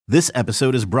This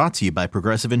episode is brought to you by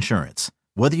Progressive Insurance.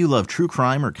 Whether you love true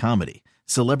crime or comedy,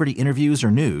 celebrity interviews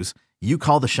or news, you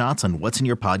call the shots on what's in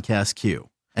your podcast queue.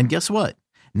 And guess what?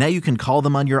 Now you can call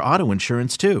them on your auto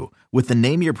insurance too with the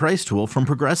Name Your Price tool from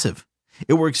Progressive.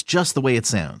 It works just the way it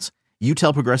sounds. You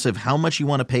tell Progressive how much you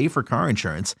want to pay for car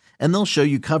insurance, and they'll show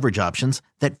you coverage options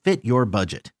that fit your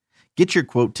budget. Get your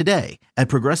quote today at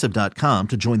Progressive.com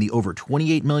to join the over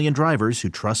 28 million drivers who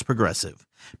trust Progressive.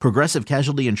 Progressive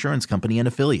Casualty Insurance Company and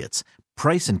Affiliates.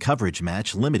 Price and coverage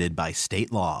match limited by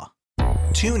state law.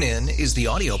 TuneIn is the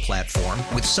audio platform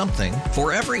with something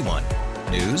for everyone.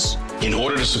 News. In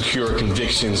order to secure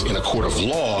convictions in a court of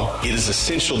law, it is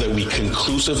essential that we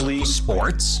conclusively.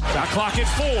 Sports. Shot clock at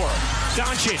 4.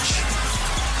 Doncic.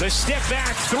 The step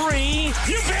back 3.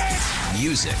 You bet.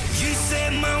 Music. You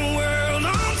set my world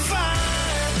on fire.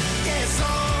 Yes,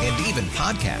 and even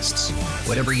podcasts.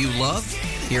 Whatever you love,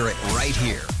 hear it right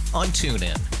here on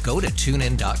TuneIn. Go to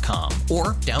TuneIn.com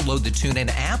or download the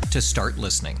TuneIn app to start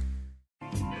listening.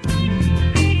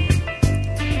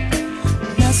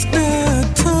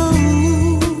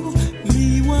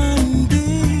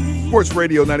 Sports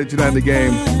Radio 92.9 The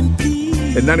Game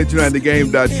and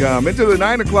 92.9thegame.com. Into the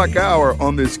 9 o'clock hour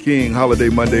on this King Holiday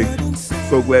Monday.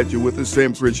 So glad you're with us.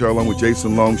 Sam Crenshaw along with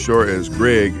Jason Longshore as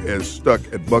Greg is stuck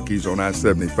at Buc-ee's on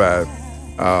I-75.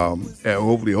 And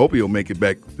hopefully he'll make it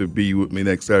back to be with me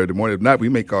next Saturday morning. If not, we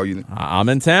may call you. I'm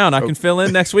in town. I can fill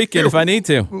in next weekend if I need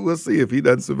to. We'll see if he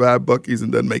doesn't survive Buc-ee's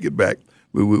and doesn't make it back.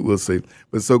 We'll see.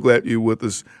 But so glad you're with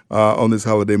us on this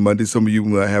holiday Monday. Some of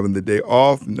you are having the day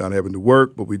off, not having to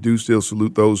work, but we do still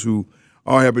salute those who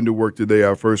are having to work today.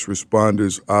 Our first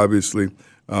responders, obviously,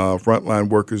 frontline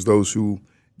workers, those who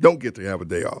don't get to have a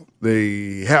day off.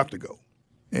 They have to go.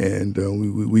 And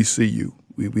we see you.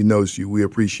 We notice you. We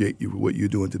appreciate you for what you're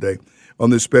doing today. On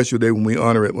this special day when we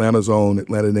honor Atlanta's own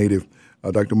Atlanta native,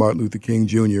 Dr. Martin Luther King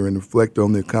Jr., and reflect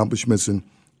on the accomplishments and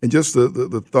just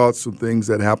the thoughts of things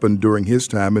that happened during his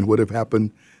time and what have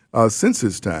happened since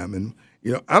his time. And,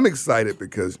 I'm excited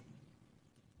because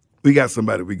we got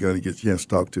somebody we're going to get a chance to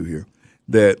talk to here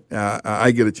that I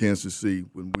get a chance to see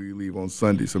when we leave on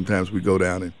Sunday. Sometimes we go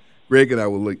down, and Greg and I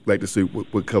would like to see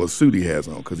what color suit he has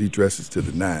on because he dresses to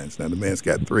the nines. Now, the man's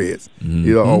got threads. Mm-hmm.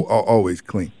 He's always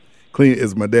clean. Clean,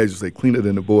 as my dad used to say, cleaner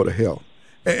than the board of hell.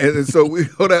 And so we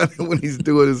go down there when he's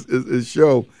doing his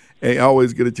show, and I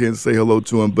always get a chance to say hello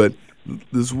to him. But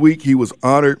this week he was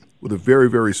honored with a very,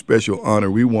 very special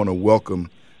honor. We want to welcome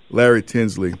Larry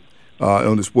Tinsley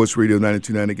on the Sports Radio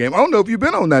 92.9 The Game. I don't know if you've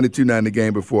been on 92.9 The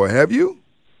Game before. Have you?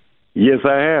 Yes,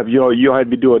 I have. You had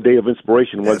me do a day of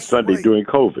inspiration one Sunday during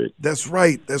COVID. That's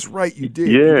right. You did.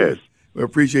 Yes. We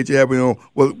appreciate you having me on.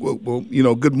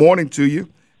 Well, good morning to you.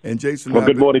 And Jason. Well,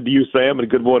 good morning to you, Sam, and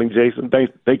good morning, Jason.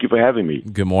 Thank you for having me.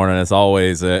 Good morning. It's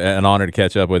always an honor to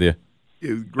catch up with you.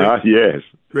 It's great. Yes.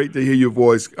 Great to hear your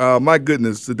voice. My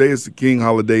goodness, today is the King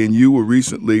holiday, and you were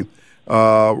recently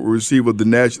received of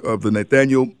the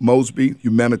Nathaniel Mosby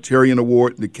Humanitarian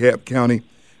Award in DeKalb County.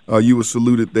 You were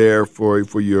saluted there for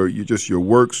your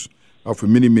works for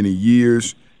many, many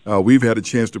years. We've had a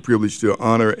chance, the privilege to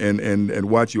honor and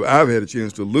watch you. I've had a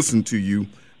chance to listen to you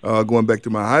going back to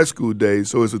my high school days.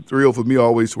 So it's a thrill for me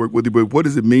always to work with you. But what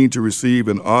does it mean to receive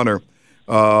an honor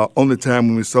on the time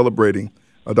when we're celebrating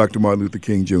Dr. Martin Luther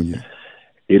King Jr.?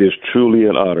 It is truly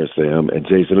an honor, Sam. And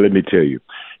Jason, let me tell you,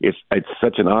 it's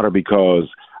such an honor because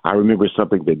I remember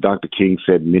something that Dr. King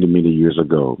said many, many years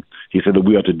ago. He said that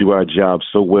we ought to do our job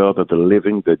so well that the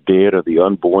living, the dead, or the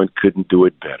unborn couldn't do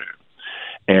it better.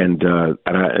 And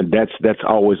that's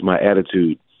always my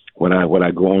attitude when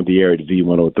I go on the air at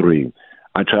V-103.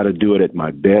 I try to do it at my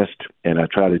best, and I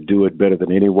try to do it better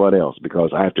than anyone else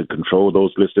because I have to control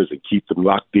those listeners and keep them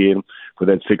locked in for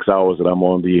that 6 hours that I'm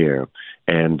on the air.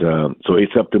 And so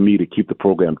it's up to me to keep the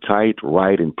program tight,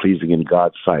 right, and pleasing in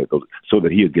God's sight so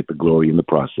that he'll get the glory in the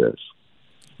process.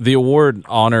 The award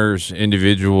honors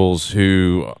individuals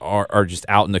who are just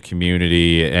out in the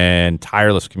community and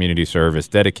tireless community service,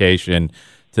 dedication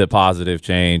to positive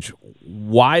change.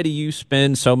 Why do you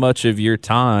spend so much of your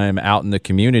time out in the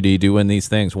community doing these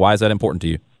things? Why is that important to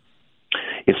you?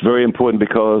 It's very important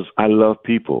because I love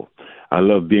people. I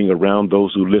love being around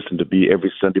those who listen to me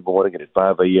every Sunday morning and at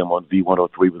 5 a.m. on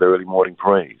V-103 with early morning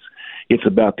praise. It's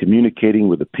about communicating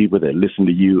with the people that listen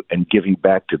to you and giving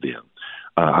back to them.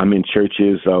 I'm in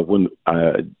churches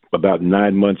about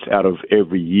 9 months out of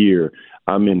every year.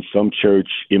 I'm in some church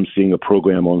emceeing a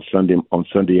program on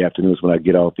Sunday afternoons when I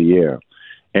get off the air.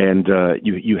 And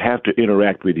you have to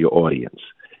interact with your audience.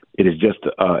 It is just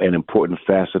an important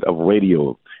facet of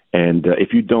radio. And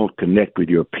if you don't connect with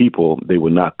your people, they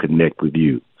will not connect with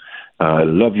you.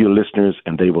 Love your listeners,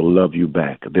 and they will love you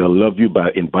back. They'll love you by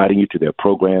inviting you to their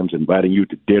programs, inviting you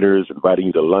to dinners, inviting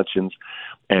you to luncheons.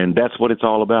 And that's what it's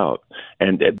all about.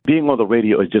 And being on the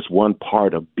radio is just one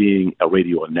part of being a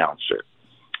radio announcer.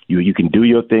 You can do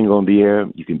your thing on the air.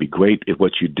 You can be great at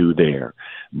what you do there.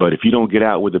 But if you don't get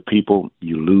out with the people,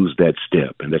 you lose that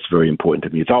step. And that's very important to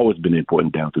me. It's always been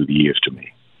important down through the years to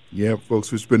me. Yeah, folks,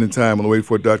 we're spending time on the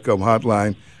waitfor.com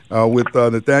hotline with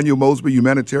Nathaniel Mosby,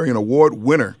 Humanitarian Award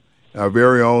winner, our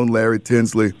very own Larry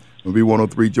Tinsley on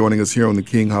V-103, joining us here on the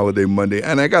King Holiday Monday.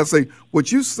 And I got to say,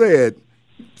 what you said,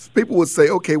 people would say,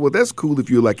 okay, well, that's cool if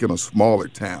you're like in a smaller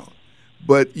town.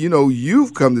 But, you know,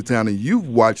 you've come to town and you've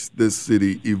watched this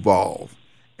city evolve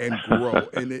and grow.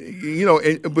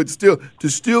 But to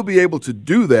still be able to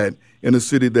do that in a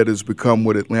city that has become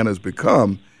what Atlanta's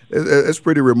become, that's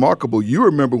pretty remarkable. You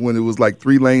remember when it was like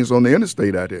 3 lanes on the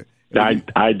interstate out there.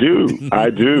 I do.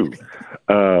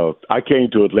 I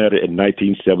came to Atlanta in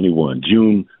 1971,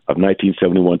 June of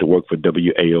 1971, to work for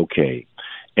WAOK.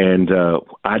 And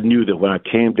I knew that when I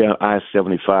came down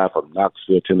I-75 from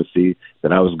Knoxville, Tennessee,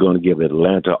 that I was going to give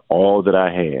Atlanta all that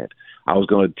I had. I was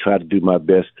going to try to do my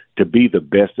best to be the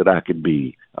best that I could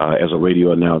be as a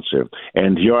radio announcer.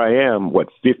 And here I am,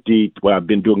 I've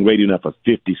been doing radio now for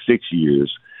 56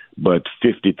 years, but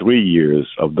 53 years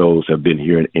of those have been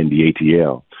here in the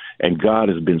ATL. And God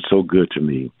has been so good to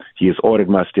me. He has ordered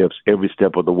my steps every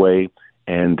step of the way.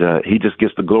 And he just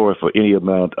gets the glory for any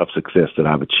amount of success that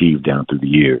I've achieved down through the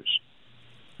years.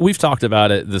 We've talked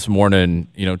about it this morning,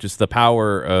 just the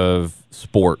power of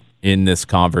sport in this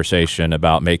conversation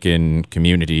about making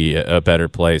community a better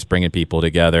place, bringing people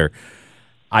together.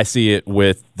 I see it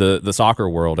with the soccer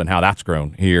world and how that's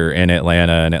grown here in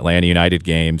Atlanta, and Atlanta United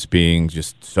games being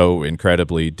just so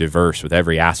incredibly diverse with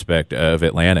every aspect of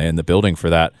Atlanta and the building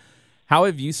for that. How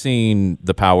have you seen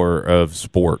the power of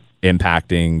sport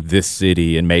impacting this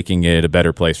city and making it a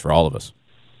better place for all of us?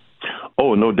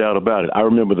 Oh, no doubt about it. I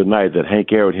remember the night that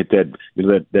Hank Aaron hit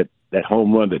that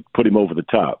home run that put him over the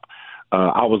top.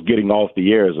 I was getting off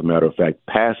the air, as a matter of fact,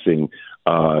 passing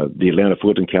the Atlanta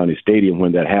Fulton County Stadium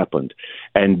when that happened.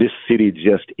 And this city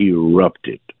just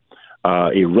erupted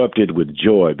with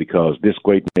joy because this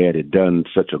great man had done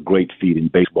such a great feat in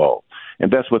baseball. And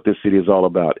that's what this city is all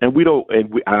about. And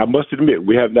I must admit,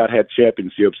 we have not had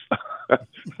championships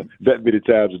that many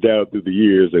times down through the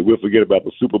years, and we'll forget about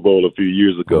the Super Bowl a few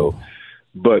years ago.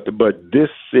 But this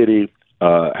city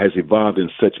has evolved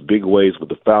in such big ways with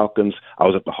the Falcons. I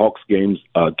was at the Hawks game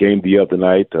the other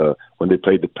night when they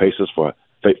played the Pacers for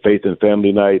Faith and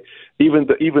Family Night. Even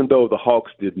though the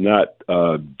Hawks did not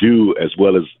do as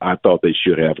well as I thought they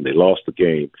should have, and they lost the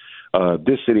game,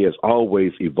 this city has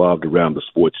always evolved around the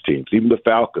sports teams. Even the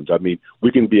Falcons. I mean,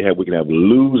 we can have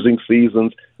losing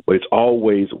seasons, but it's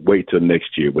always wait till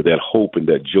next year with that hope and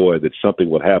that joy that something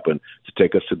will happen to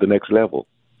take us to the next level.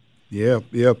 Yeah.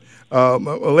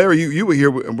 Larry, you were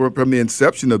here from the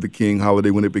inception of the King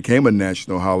holiday when it became a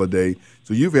national holiday.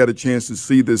 So you've had a chance to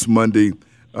see this Monday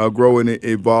grow and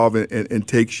evolve and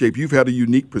take shape. You've had a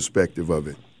unique perspective of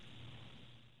it.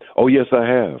 Oh, yes, I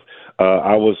have.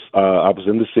 I was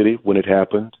in the city when it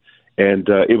happened, and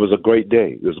it was a great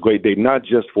day. It was a great day, not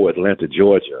just for Atlanta,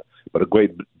 Georgia, but a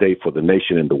great day for the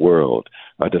nation and the world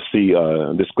to see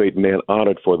this great man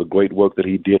honored for the great work that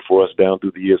he did for us down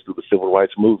through the years through the civil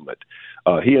rights movement.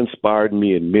 He inspired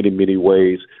me in many, many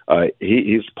ways.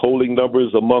 His polling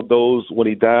numbers among those when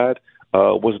he died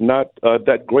was not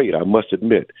that great, I must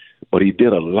admit, but he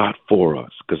did a lot for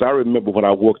us. Because I remember when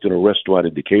I worked in a restaurant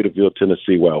in Decaturville,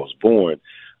 Tennessee, where I was born,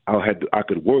 I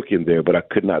could work in there, but I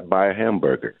could not buy a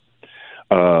hamburger.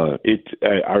 I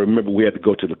remember we had to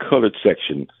go to the colored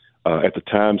section at the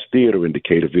Times Theater in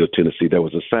Decaturville, Tennessee. There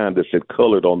was a sign that said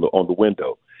 "colored" on the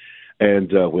window.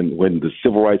 And when the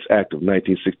Civil Rights Act of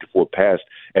 1964 passed,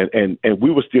 and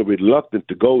we were still reluctant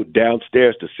to go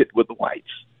downstairs to sit with the whites.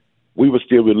 We were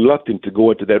still reluctant to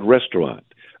go into that restaurant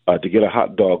to get a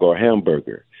hot dog or a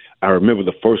hamburger. I remember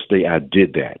the first day I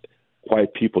did that.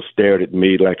 White people stared at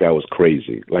me like I was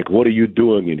crazy. Like, what are you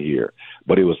doing in here?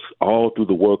 But it was all through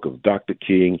the work of Dr.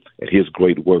 King and his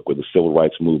great work with the civil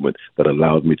rights movement that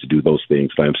allowed me to do those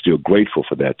things. And I'm still grateful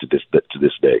for that to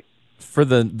this day. For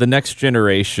the next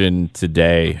generation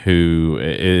today who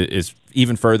is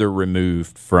even further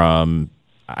removed from,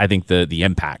 I think, the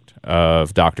impact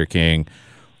of Dr. King,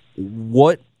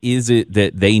 what is it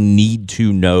that they need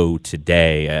to know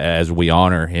today as we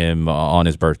honor him on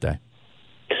his birthday?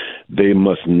 They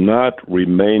must not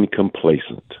remain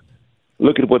complacent.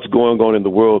 Look at what's going on in the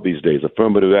world these days.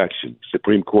 Affirmative action.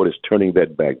 Supreme Court is turning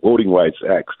that back. Voting rights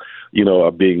acts,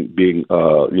 are being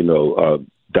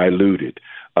diluted.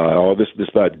 All this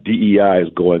about DEI is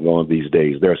going on these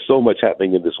days. There's so much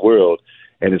happening in this world,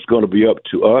 and it's going to be up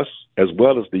to us as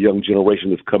well as the young generation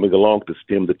that's coming along to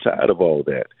stem the tide of all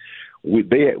that.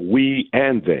 We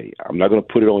and they. I'm not going to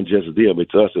put it on just them.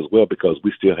 It's us as well, because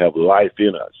we still have life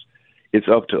in us. It's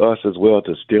up to us as well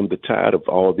to stem the tide of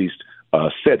all these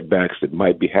setbacks that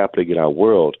might be happening in our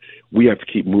world. We have to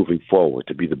keep moving forward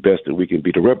to be the best that we can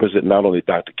be, to represent not only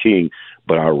Dr. King,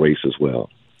 but our race as well.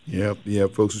 Yeah,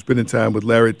 folks, we're spending time with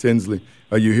Larry Tinsley.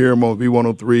 You hear him on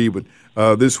V-103,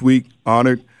 but this week,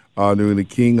 honored during the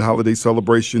King holiday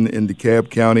celebration in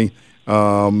DeKalb County,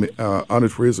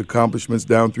 honored for his accomplishments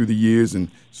down through the years and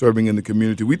serving in the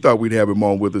community. We thought we'd have him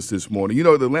on with us this morning. You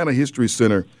know, the Atlanta History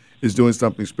Center is doing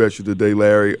something special today,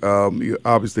 Larry.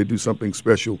 Obviously, they do something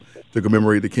special to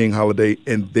commemorate the King holiday,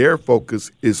 and their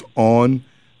focus is on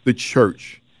the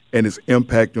church and its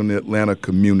impact on the Atlanta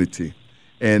community.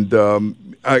 And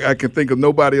I can think of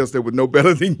nobody else that would know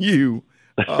better than you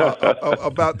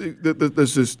about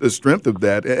the strength of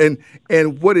that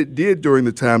and what it did during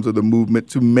the times of the movement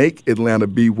to make Atlanta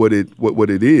be what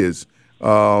it is.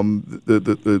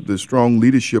 The strong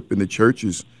leadership in the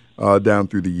churches down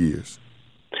through the years.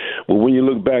 Well, when you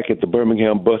look back at the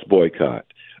Birmingham bus boycott,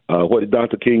 what did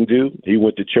Dr. King do? He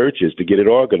went to churches to get it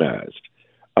organized.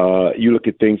 You look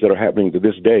at things that are happening to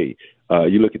this day.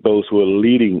 You look at those who are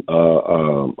leading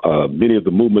many of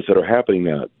the movements that are happening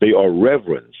now. They are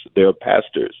reverends. They are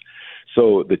pastors.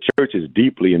 So the church is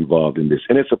deeply involved in this.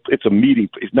 And it's a meeting.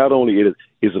 It's not only is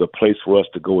it a place for us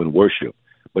to go and worship,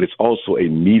 but it's also a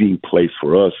meeting place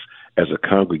for us as a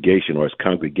congregation or as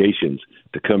congregations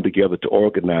to come together to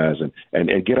organize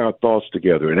and get our thoughts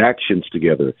together and actions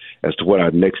together as to what our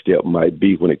next step might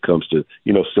be when it comes to,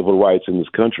 civil rights in this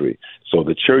country. So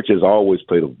the church has always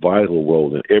played a vital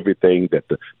role in everything that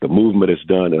the movement has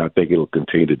done, and I think it'll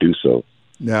continue to do so.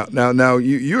 Now,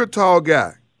 you're a tall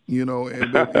guy, and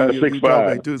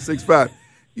 6'5".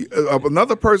 6'5".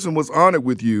 Another person was honored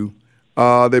with you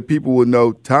that people would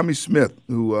know, Tommy Smith,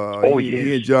 who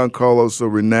he and John Carlos are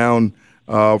renowned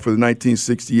for the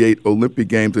 1968 Olympic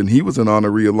Games, and he was an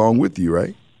honoree along with you,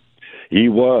 right? He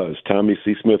was. Tommy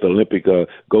C. Smith, Olympic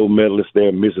gold medalist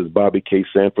there. Mrs. Bobby K.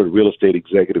 Sanford, real estate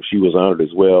executive, she was honored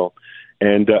as well.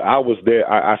 And I was there.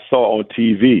 I saw on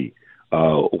TV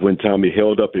when Tommy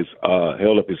held up his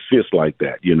fist like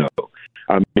that,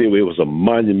 I mean, it was a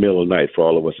monumental night for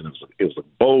all of us, and it was a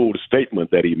bold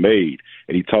statement that he made,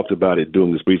 and he talked about it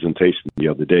during his presentation the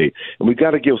other day. And we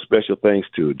got to give special thanks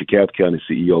to DeKalb County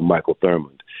CEO Michael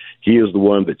Thurmond. He is the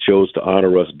one that chose to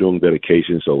honor us during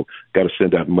dedication, so got to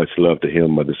send out much love to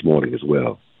him this morning as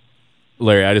well.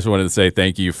 Larry, I just wanted to say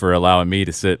thank you for allowing me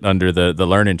to sit under the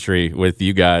learning tree with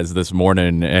you guys this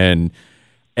morning, and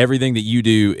everything that you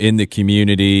do in the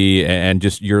community and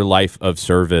just your life of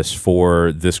service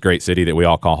for this great city that we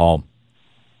all call home.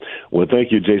 Well,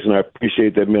 thank you, Jason. I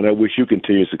appreciate that, man. I wish you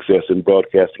continued success in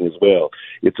broadcasting as well.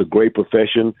 It's a great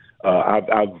profession.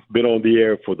 I've been on the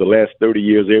air for the last 30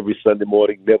 years, every Sunday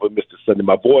morning, never missed a Sunday.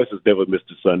 My voice has never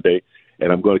missed a Sunday,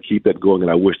 and I'm going to keep that going,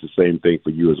 and I wish the same thing for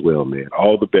you as well, man.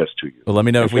 All the best to you. Well, let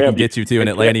me know if we can get you to an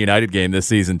Atlanta United game this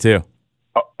season, too.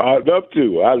 I'd love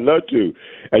to.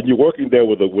 And you're working there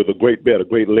with a great man, a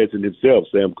great legend himself,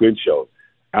 Sam Crenshaw.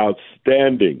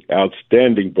 Outstanding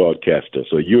broadcaster.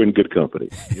 So you're in good company.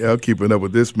 Yeah, I'm keeping up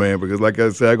with this man because, like I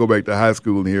said, I go back to high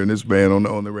school and hearing this man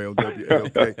on the rail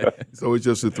WLK. So it's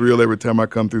just a thrill every time I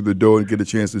come through the door and get a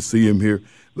chance to see him here.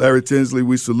 Larry Tinsley,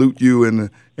 we salute you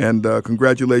and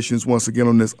congratulations once again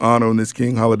on this honor on this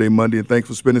King Holiday Monday, and thanks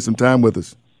for spending some time with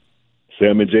us.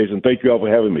 Sam and Jason, thank you all for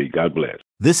having me. God bless.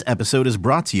 This episode is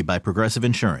brought to you by Progressive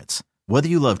Insurance. Whether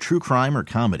you love true crime or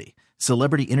comedy,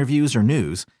 celebrity interviews or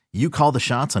news, you call the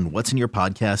shots on what's in your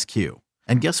podcast queue.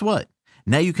 And guess what?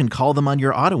 Now you can call them on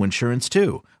your auto insurance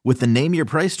too with the Name Your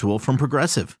Price tool from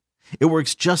Progressive. It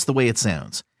works just the way it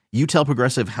sounds. You tell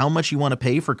Progressive how much you want to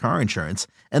pay for car insurance,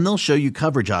 and they'll show you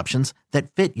coverage options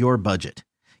that fit your budget.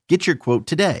 Get your quote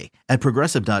today at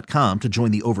Progressive.com to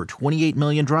join the over 28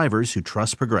 million drivers who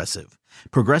trust Progressive.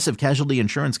 Progressive Casualty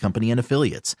Insurance Company and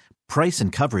Affiliates. Price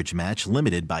and coverage match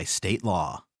limited by state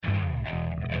law.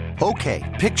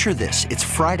 Okay, picture this. It's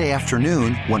Friday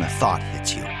afternoon when a thought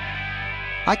hits you.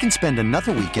 I can spend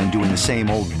another weekend doing the same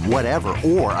old whatever,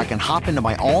 or I can hop into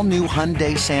my all-new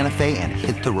Hyundai Santa Fe and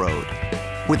hit the road.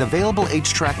 With available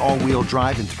H-Track all-wheel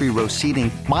drive and 3-row seating,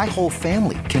 my whole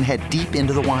family can head deep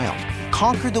into the wild.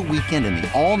 Conquer the weekend in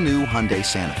the all-new Hyundai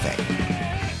Santa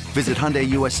Fe. Visit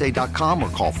HyundaiUSA.com or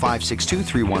call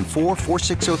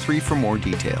 562-314-4603 for more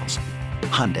details.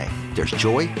 Hyundai, there's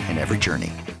joy in every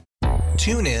journey.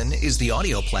 TuneIn is the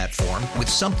audio platform with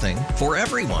something for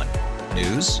everyone.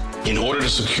 News. In order to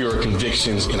secure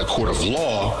convictions in a court of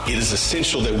law, it is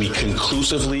essential that we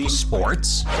conclusively.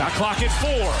 Sports. Shot clock at 4.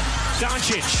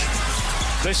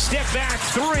 Doncic. The step back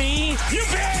 3. You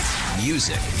bet.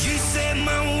 Music. You set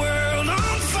my world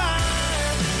on fire.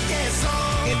 Yes,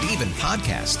 and even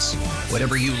podcasts.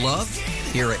 Whatever you love,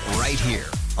 hear it right here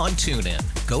on TuneIn.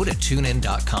 Go to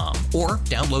TuneIn.com or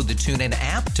download the TuneIn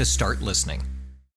app to start listening.